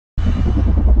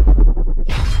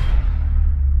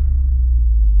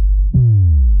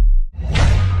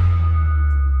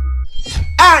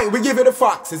Aye, we give you the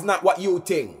facts. It's not what you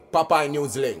think. Popeye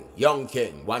Newsling, Young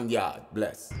King, 1 yard,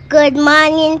 bless. Good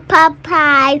morning,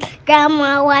 Popeye.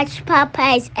 Grandma watch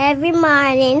Popeyes every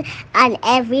morning and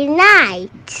every night.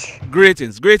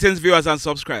 Greetings, viewers and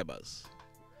subscribers.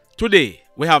 Today,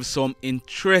 we have some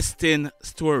interesting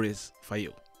stories for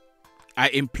you. I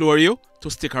implore you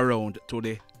to stick around to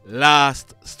the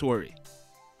last story.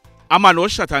 A man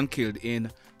was shot and killed in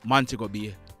Montego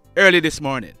Bay early this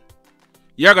morning.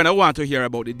 You're going to want to hear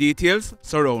about the details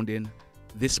surrounding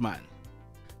this man.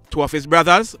 2 of his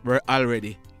brothers were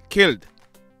already killed.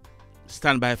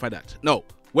 Stand by for that. Now,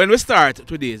 when we start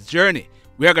today's journey,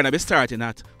 we are going to be starting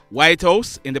at White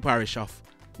House in the parish of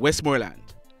Westmoreland.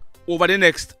 Over the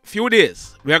next few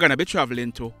days, we are going to be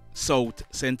traveling to South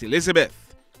St.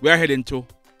 Elizabeth. We are heading to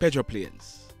Pedro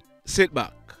Plains. Sit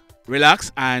back,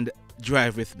 relax, and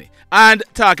drive with me. And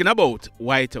talking about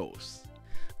White House,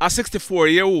 a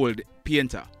 64-year-old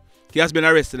painter, he has been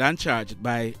arrested and charged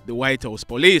by the White House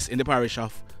police in the parish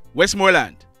of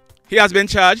Westmoreland. He has been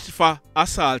charged for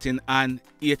assaulting an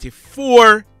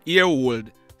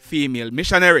 84-year-old female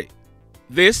missionary.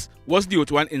 This was due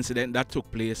to an incident that took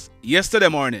place yesterday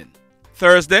morning,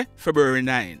 Thursday, February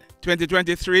 9,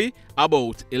 2023,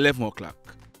 about 11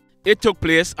 o'clock. It took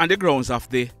place on the grounds of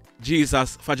the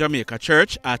Jesus for Jamaica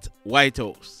Church at White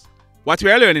House. What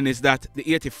we are learning is that the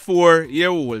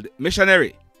 84-year-old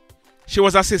missionary, she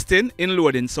was assisting in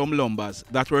loading some lumbers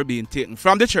that were being taken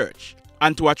from the church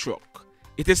onto a truck.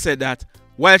 It is said that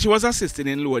while she was assisting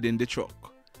in loading the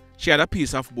truck, she had a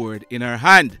piece of board in her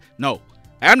hand. Now,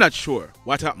 I am not sure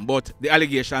what happened, but the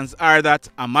allegations are that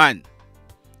a man,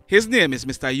 his name is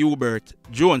Mr. Hubert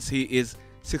Jones, he is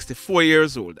 64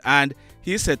 years old and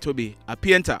he is said to be a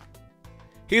painter.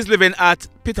 He is living at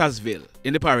Petersville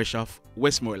in the parish of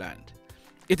Westmoreland.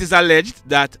 It is alleged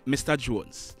that Mr.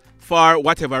 Jones, for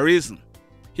whatever reason,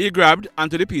 he grabbed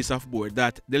onto the piece of board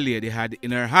that the lady had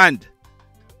in her hand.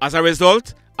 As a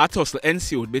result, a tussle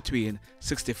ensued between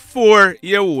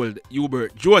 64-year-old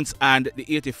Hubert Jones and the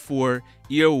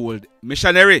 84-year-old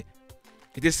missionary.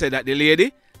 It is said that the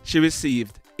lady, she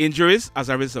received injuries as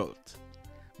a result.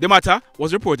 The matter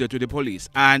was reported to the police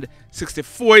and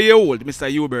 64-year-old Mr.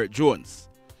 Hubert Jones,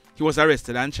 he was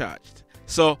arrested and charged.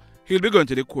 So he'll be going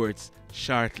to the courts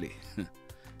shortly.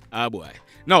 Ah boy.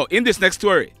 Now, in this next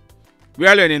story, we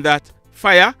are learning that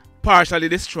fire partially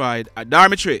destroyed a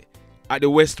dormitory at the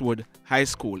Westwood High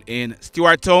School in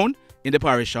Stewarttown in the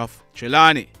parish of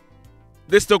Trelawney.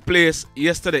 This took place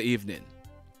yesterday evening,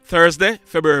 Thursday,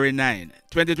 February 9,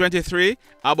 2023,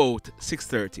 about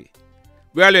 6:30.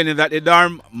 We are learning that the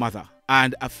dorm mother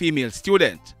and a female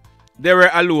student, they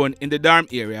were alone in the dorm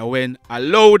area when a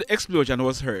loud explosion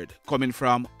was heard coming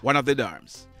from one of the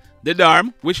dorms. The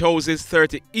dorm, which houses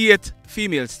 38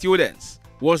 female students,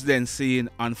 was then seen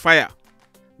on fire.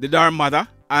 The dorm mother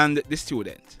and the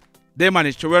student, they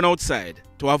managed to run outside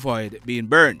to avoid being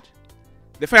burned.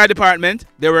 The fire department,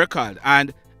 they were called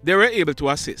and they were able to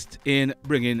assist in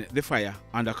bringing the fire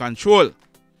under control.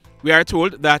 We are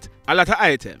told that a lot of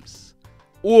items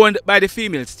owned by the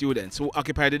female students who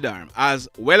occupied the dorm, as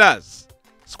well as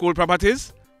school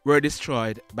properties, were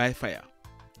destroyed by fire.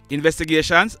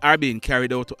 Investigations are being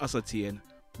carried out to ascertain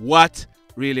what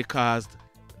really caused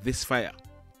this fire.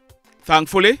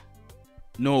 Thankfully,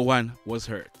 no one was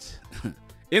hurt.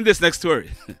 In this next story,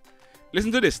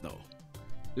 listen to this now.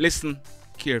 Listen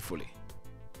carefully.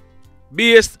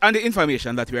 Based on the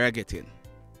information that we are getting,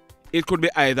 it could be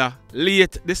either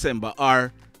late December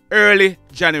or early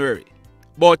January.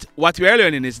 But what we are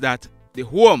learning is that the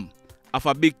home of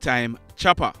a big-time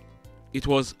chopper, it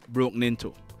was broken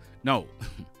into. Now,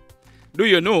 do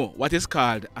you know what is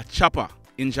called a chopper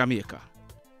in Jamaica?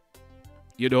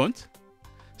 You don't?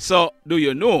 So, do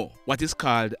you know what is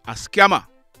called a scammer?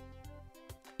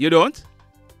 You don't?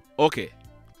 Okay,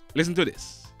 listen to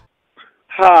this.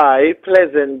 Hi,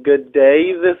 pleasant good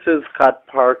day. This is Scott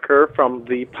Parker from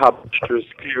the Publishers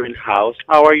Clearinghouse.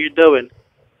 How are you doing?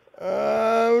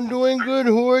 I'm doing good.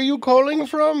 Who are you calling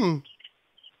from?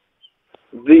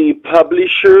 The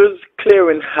Publishers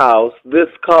Clearinghouse. This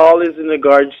call is in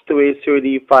regards to a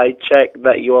certified check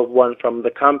that you have won from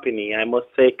the company. I must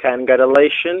say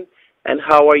congratulations. And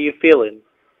how are you feeling?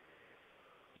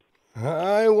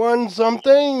 I won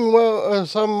something, well,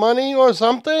 some money or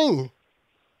something.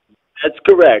 That's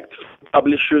correct.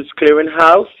 Publishers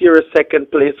Clearinghouse, you're a second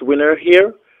place winner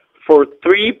here for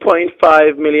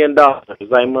 $3.5 million.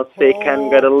 I must say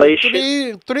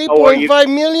congratulations. 3.5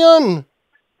 million.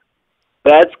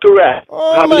 That's correct.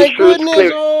 Oh my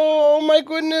goodness. Oh my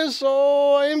goodness.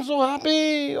 Oh, I am so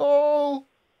happy. Oh.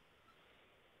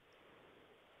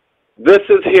 This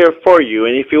is here for you,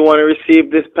 and if you want to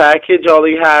receive this package, all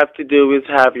you have to do is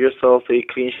have yourself a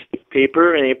clean sheet of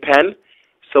paper and a pen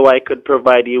so I could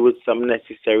provide you with some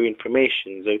necessary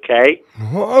information, okay?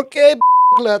 Okay,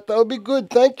 that'll be good.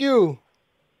 Thank you.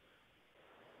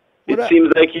 It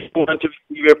seems like you want to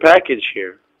receive your package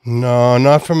here. No,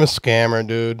 not from a scammer,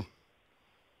 dude.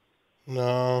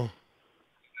 No.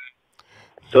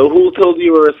 So who told you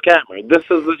you were a scammer? This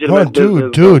is legitimate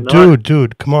business.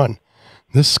 Dude, come on.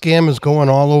 This scam is going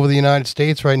all over the United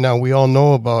States right now. We all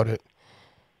know about it.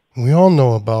 We all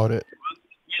know about it.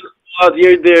 Well,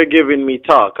 you're there giving me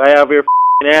talk. I have your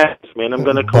ass, man. I'm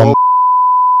gonna call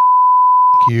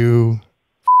you.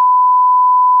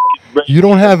 You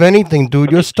don't have anything,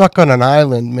 dude. You're stuck on an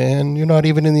island, man. You're not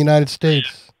even in the United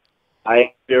States. I have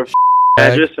your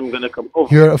address. I'm gonna come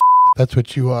over. You're a that's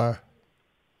what you are.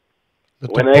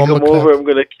 When I come over, I'm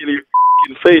gonna kill your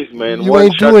face, man. You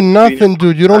ain't doing nothing,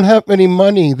 dude. You don't have any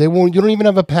money. They won't. You don't even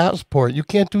have a passport. You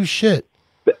can't do shit.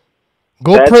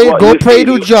 Go pray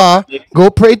to Jah. Go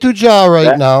pray to Jah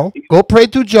right now. Go pray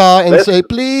to Jah and say,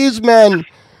 please, man.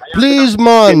 Please,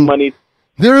 man.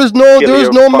 There is no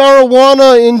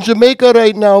marijuana in Jamaica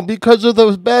right now because of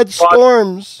those bad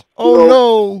storms. Oh,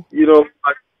 no. You know,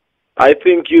 I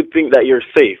think you think that you're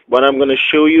safe, but I'm going to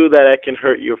show you that I can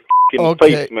hurt your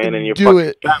face, man, and your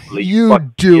family. You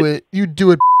do it. You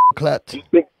do it, Clat.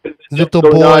 Little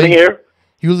boy.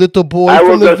 You little boy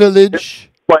from the village.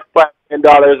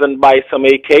 $5 and buy some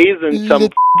AKs and some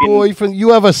boy from you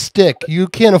have a stick. You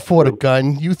can't afford a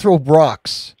gun. You throw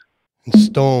rocks and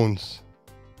stones.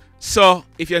 So,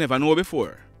 if you never know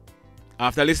before,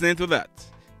 after listening to that,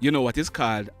 you know what is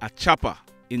called a chopper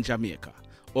in Jamaica.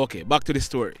 Okay, back to the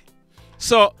story.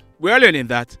 So, we are learning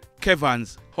that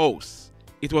Kevon's house,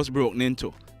 it was broken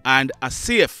into and a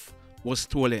safe was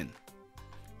stolen.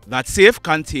 That safe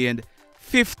contained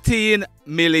 15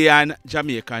 million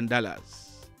Jamaican dollars.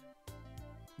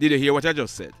 Did you hear what I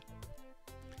just said?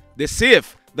 The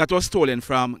safe that was stolen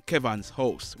from Kevon's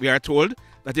house, we are told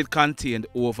that it contained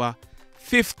over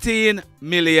 15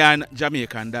 million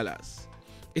Jamaican dollars.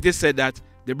 It is said that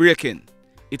the break-in,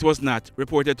 it was not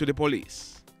reported to the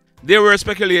police. There were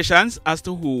speculations as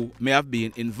to who may have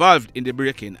been involved in the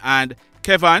break-in, and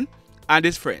Kevon and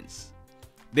his friends,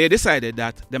 they decided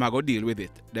that they might go deal with it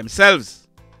themselves.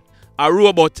 A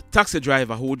robot taxi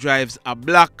driver who drives a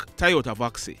black Toyota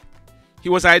Voxy, he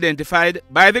was identified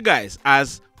by the guys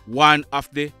as one of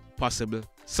the possible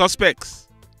suspects.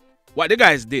 What the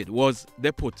guys did was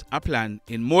they put a plan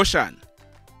in motion.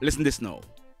 Listen this now.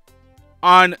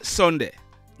 On Sunday,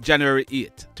 January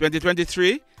 8,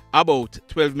 2023, about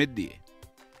 12 midday,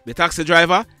 the taxi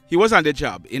driver, he was on the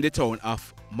job in the town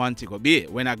of Montego Bay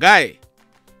when a guy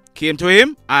came to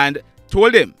him and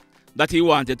told him that he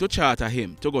wanted to charter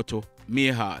him to go to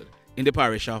Mayhall in the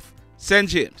parish of St.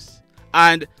 James.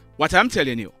 And what I'm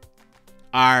telling you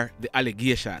are the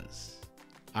allegations.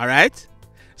 Alright?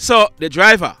 So the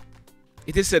driver,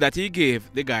 it is said that he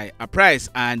gave the guy a price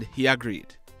and he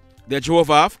agreed. They drove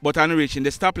off, but on reaching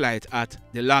the stoplight at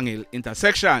the Long Hill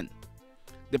intersection,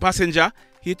 the passenger,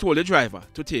 he told the driver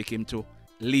to take him to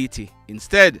Leyte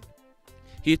instead.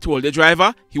 He told the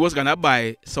driver he was gonna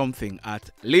buy something at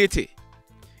Leyte.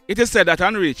 It is said that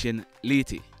on reaching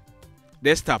Leyte,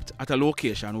 they stopped at a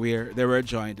location where they were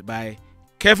joined by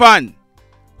Kevon,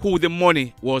 who the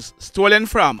money was stolen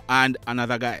from, and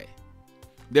another guy.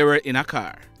 They were in a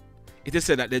car. It is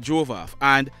said that they drove off,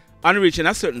 and on reaching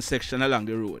a certain section along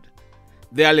the road,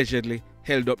 they allegedly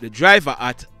held up the driver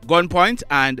at gunpoint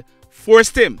and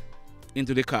forced him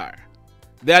into the car.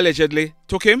 They allegedly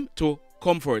took him to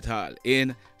Comfort Hall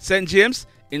in St. James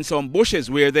in some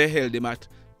bushes where they held him at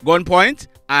gunpoint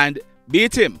and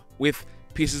beat him with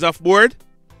pieces of board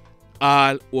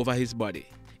all over his body.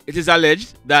 It is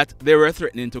alleged that they were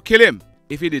threatening to kill him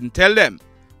if he didn't tell them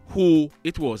who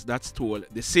it was that stole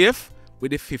the safe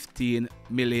with the $15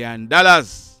 million.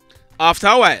 After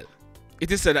a while,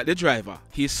 it is said that the driver,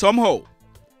 he somehow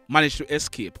managed to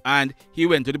escape and he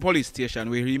went to the police station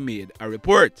where he made a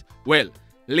report. Well,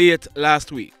 late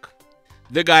last week,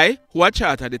 the guy who had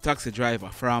chartered the taxi driver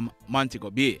from Montego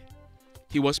Bay,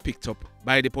 he was picked up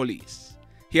by the police.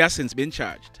 He has since been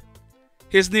charged.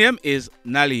 His name is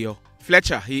Nalleo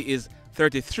Fletcher. He is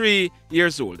 33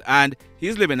 years old and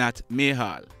he's living at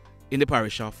Mayhall in the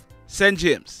parish of St.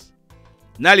 James.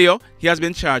 Nalleo, he has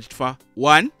been charged for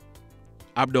 1.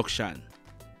 Abduction,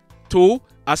 2.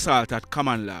 Assault at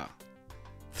common law,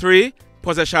 3.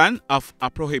 Possession of a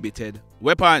prohibited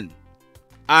weapon,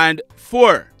 and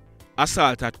 4.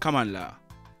 Assault at common law.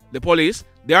 The police,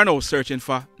 they are now searching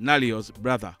for Nalleo's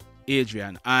brother,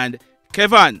 Adrian, and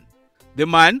Kevon, the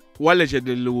man who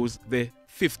allegedly lost the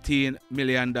 $15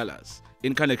 million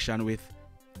in connection with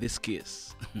this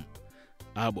case.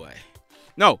 Ah boy.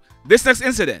 Now, this next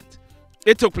incident,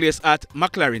 it took place at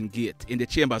McLaren Gate in the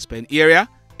Chambers Pen area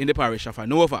in the parish of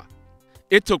Hanover.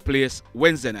 It took place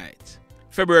Wednesday night,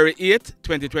 February 8,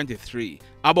 2023,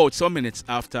 about some minutes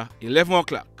after 11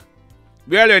 o'clock.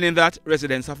 We are learning that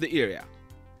residents of the area,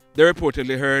 they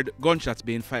reportedly heard gunshots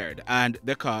being fired and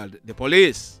they called the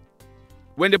police.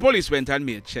 When the police went and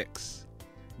made checks,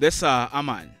 they saw a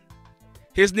man.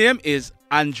 His name is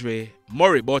Andre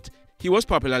Murray, but he was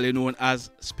popularly known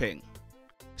as Speng.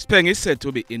 Speng is said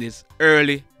to be in his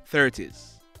early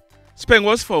 30s. Speng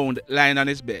was found lying on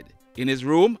his bed in his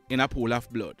room in a pool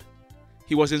of blood.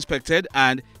 He was inspected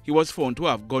and he was found to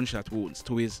have gunshot wounds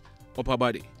to his upper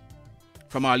body.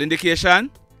 From all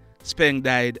indication, Speng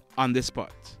died on the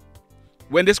spot.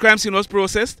 When this crime scene was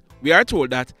processed, we are told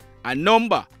that a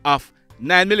number of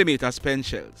 9mm Speng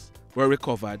shells were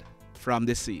recovered from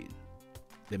the scene.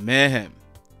 The mayhem.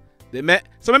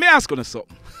 So let me ask you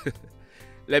something.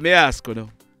 Let me ask you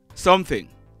something.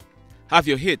 Have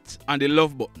you hit on the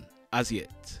love button as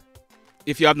yet?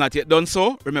 If you have not yet done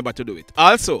so, remember to do it.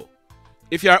 Also,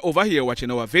 if you are over here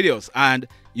watching our videos and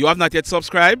you have not yet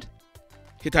subscribed,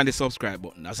 hit on the subscribe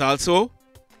button. As also,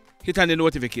 hit on the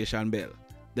notification bell.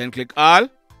 Then click all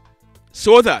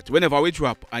so that whenever we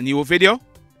drop a new video,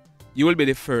 you will be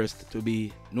the first to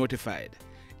be notified.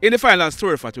 In the final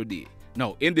story for today,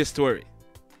 now in this story,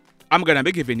 I'm going to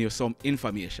be giving you some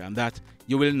information that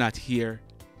you will not hear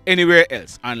anywhere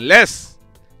else unless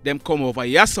them come over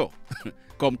here so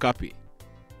come copy.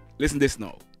 Listen this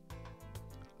now.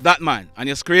 That man on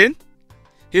your screen,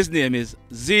 his name is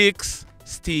Zeeks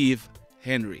Steve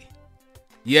Henry.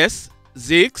 Yes,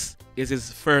 Zeeks is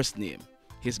his first name.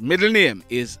 His middle name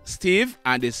is Steve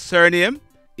and his surname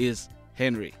is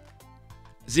Henry.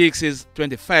 Zeeks is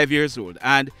 25 years old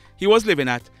and he was living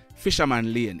at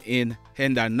Fisherman Lane in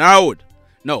Hendon.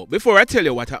 Now, before I tell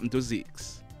you what happened to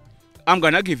Zeeks, I'm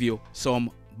going to give you some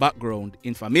background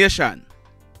information.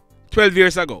 12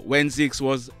 years ago, when Zeeks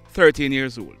was 13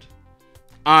 years old,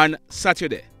 on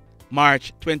Saturday,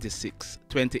 March 26,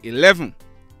 2011,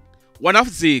 one of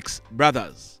Zeeks'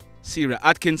 brothers, Sarah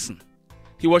Atkinson,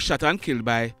 he was shot and killed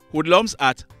by hoodlums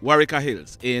at Warwick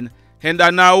Hills in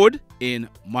Hendon in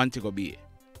Montego Bay.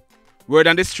 Word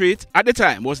on the street at the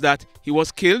time was that he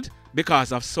was killed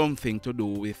because of something to do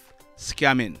with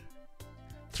scamming.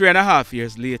 3.5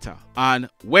 years later, on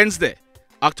Wednesday,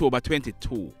 October 22,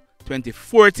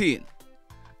 2014,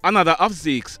 another of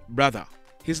Zeke's brother,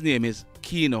 his name is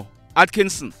Keno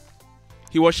Atkinson,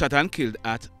 he was shot and killed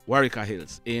at Warwick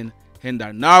Hills in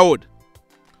Hendon.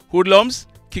 Hoodlums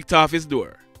kicked off his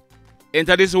door,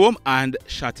 entered his home and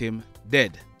shot him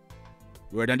dead.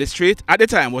 Word on the street at the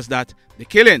time was that the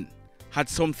killing had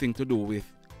something to do with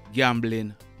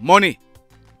gambling money.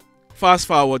 Fast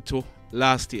forward to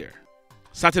last year,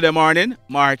 Saturday morning,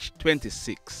 March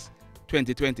 26,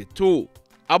 2022,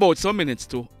 about some minutes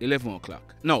to 11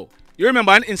 o'clock. Now, you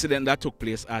remember an incident that took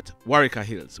place at Warwick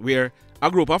Hills where a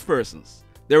group of persons,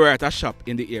 they were at a shop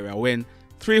in the area when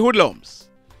 3 hoodlums,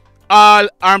 all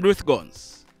armed with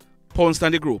guns, pounced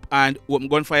on the group and opened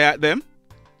gunfire at them.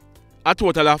 A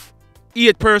total of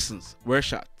 8 persons were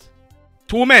shot.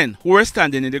 2 men who were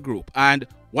standing in the group and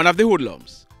one of the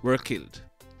hoodlums were killed.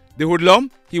 The hoodlum,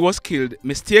 he was killed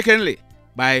mistakenly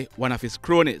by one of his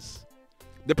cronies.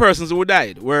 The persons who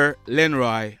died were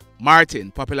Lenroy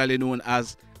Martin, popularly known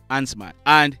as Ansman,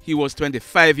 and he was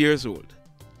 25 years old.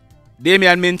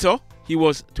 Damian Minto, he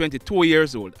was 22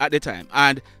 years old at the time,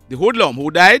 and the hoodlum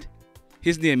who died,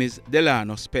 his name is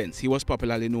Delano Spence. He was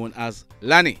popularly known as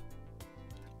Lanny.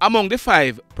 Among the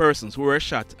 5 persons who were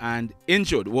shot and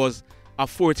injured was a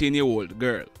 14-year-old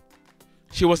girl.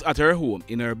 She was at her home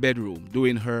in her bedroom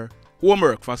doing her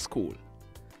homework for school.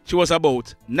 She was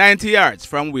about 90 yards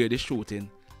from where the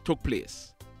shooting took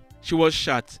place. She was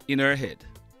shot in her head.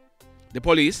 The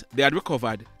police, they had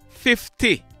recovered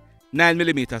 50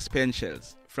 9mm Speng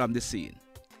shells from the scene.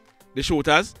 The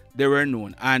shooters, they were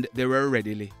known and they were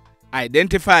readily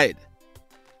identified.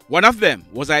 One of them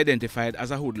was identified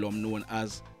as a hoodlum known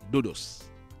as Dudus.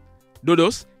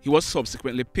 Dudus, he was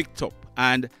subsequently picked up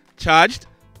and charged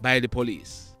by the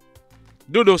police.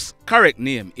 Dudus' correct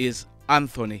name is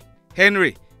Anthony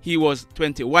Henry. He was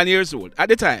 21 years old at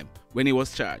the time when he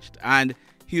was charged, and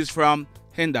he's from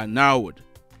Hendon.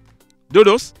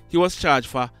 Dudus, he was charged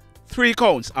for 3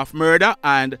 counts of murder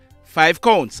and 5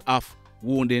 counts of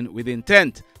wounding with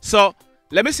intent. So,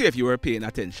 let me see if you were paying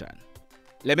attention.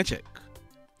 Let me check.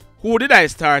 Who did I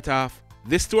start off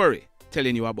this story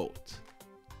telling you about?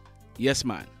 Yes,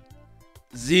 man.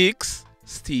 Zeeks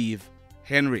Steve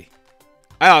Henry.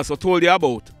 I also told you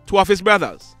about 2 of his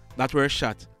brothers that were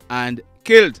shot and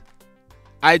killed.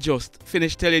 I just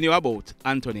finished telling you about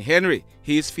Anthony Henry.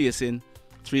 He is facing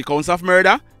 3 counts of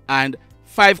murder and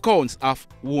 5 counts of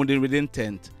wounding with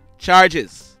intent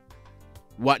charges.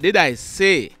 What did I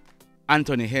say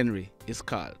Anthony Henry is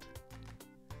called?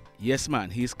 Yes,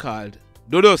 man, he's called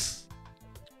Dudus.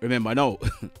 Remember now,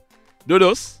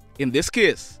 Dudus, in this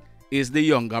case, is the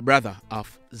younger brother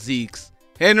of Zeeks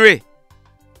Henry.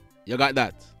 You got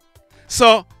that?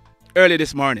 So, early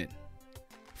this morning,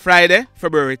 Friday,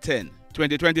 February 10,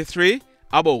 2023,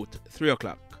 about 3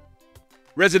 o'clock,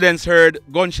 residents heard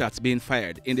gunshots being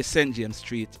fired in the St. James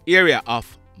Street area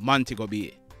of Montego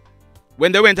Bay.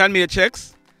 When they went and made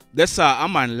checks, they saw a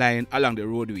man lying along the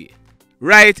roadway,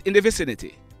 right in the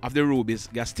vicinity of the Ruby's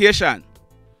gas station.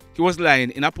 He was lying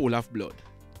in a pool of blood.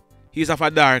 He is of a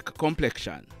dark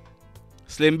complexion,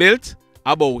 slim built,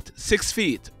 about 6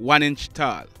 feet 1 inch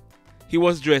tall. He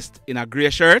was dressed in a grey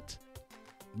shirt,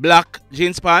 black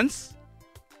jeans pants,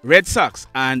 red socks,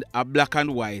 and a black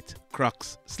and white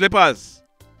Crocs slippers.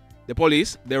 The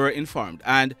police, they were informed,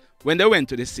 and when they went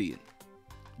to the scene,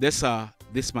 they saw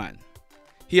this man.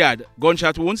 He had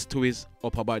gunshot wounds to his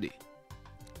upper body.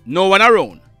 No one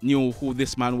around knew who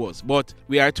this man was, but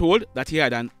we are told that he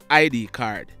had an ID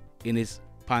card in his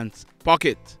pants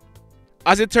pocket.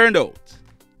 As it turned out,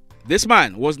 this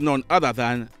man was none other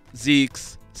than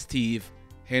Zeeks Steve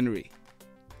Henry.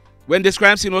 When this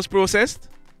crime scene was processed,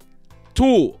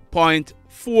 2.40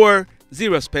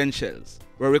 Speng shells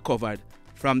were recovered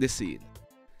from the scene.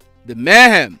 The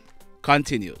mayhem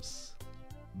continues.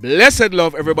 Blessed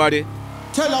love, everybody.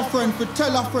 Tell a friend for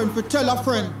tell a friend for tell a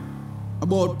friend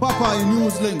about Popeye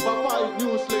Newslink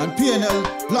and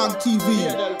PNL Blog TV.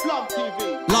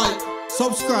 Like,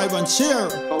 subscribe and share.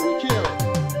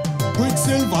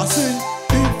 Quicksilver sing,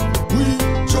 if we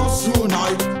just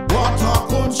unite, what a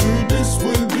country this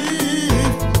will be.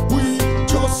 If we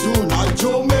just unite,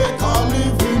 Jamaica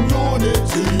live in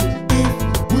unity. If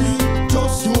we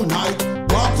just unite,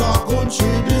 what a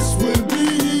country this will be.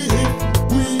 If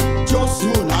we just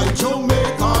unite,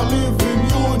 Jamaica live in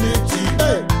unity.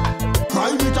 Hey,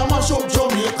 crime it a mash up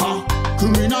Jamaica.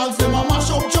 Criminals them a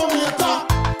mash up Jamaica.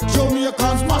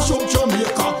 Jamaicans mash up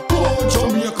Jamaica. Oh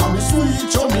Jamaica, me sweet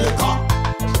Jamaica.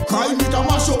 Crime it a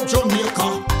mash up Jamaica.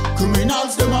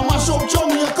 Criminals them a mash up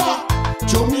Jamaica.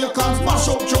 Jamaicans mash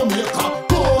up Jamaica.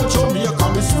 Oh Jamaica,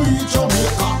 me sweet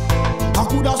Jamaica. I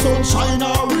coulda sunshine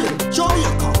or rain.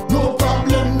 Jamaica, no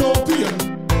problem, no pain.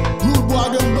 Rude boy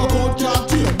them knock out can't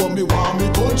tame, but me want me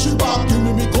country back. Give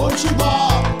me country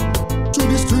back. To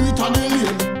the street and the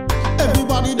lane,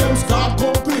 everybody them start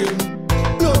complain.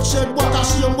 Bloodshed, what a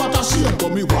shame,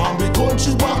 but me want me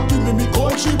country back. Give me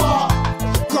country back.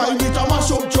 Crime it a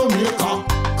mash up Jamaica.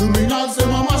 Criminals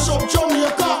them a mash up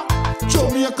Jamaica.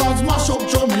 Jamaicans mash up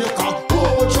Jamaica.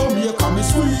 Oh Jamaica, me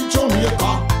sweet Jamaica.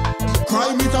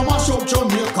 Crime it a mash up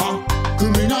Jamaica.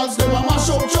 Criminals them a mash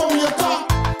up Jamaica.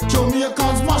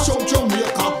 Jamaicans mash up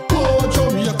Jamaica. Oh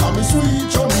Jamaica, me sweet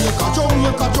Jamaica.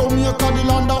 Jamaica, Jamaica, the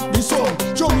land of the sun.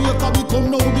 Jamaica become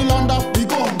now the land of the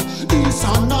gun. East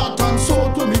and north and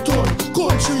south when me turn.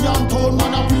 Country and town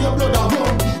man a pay blood.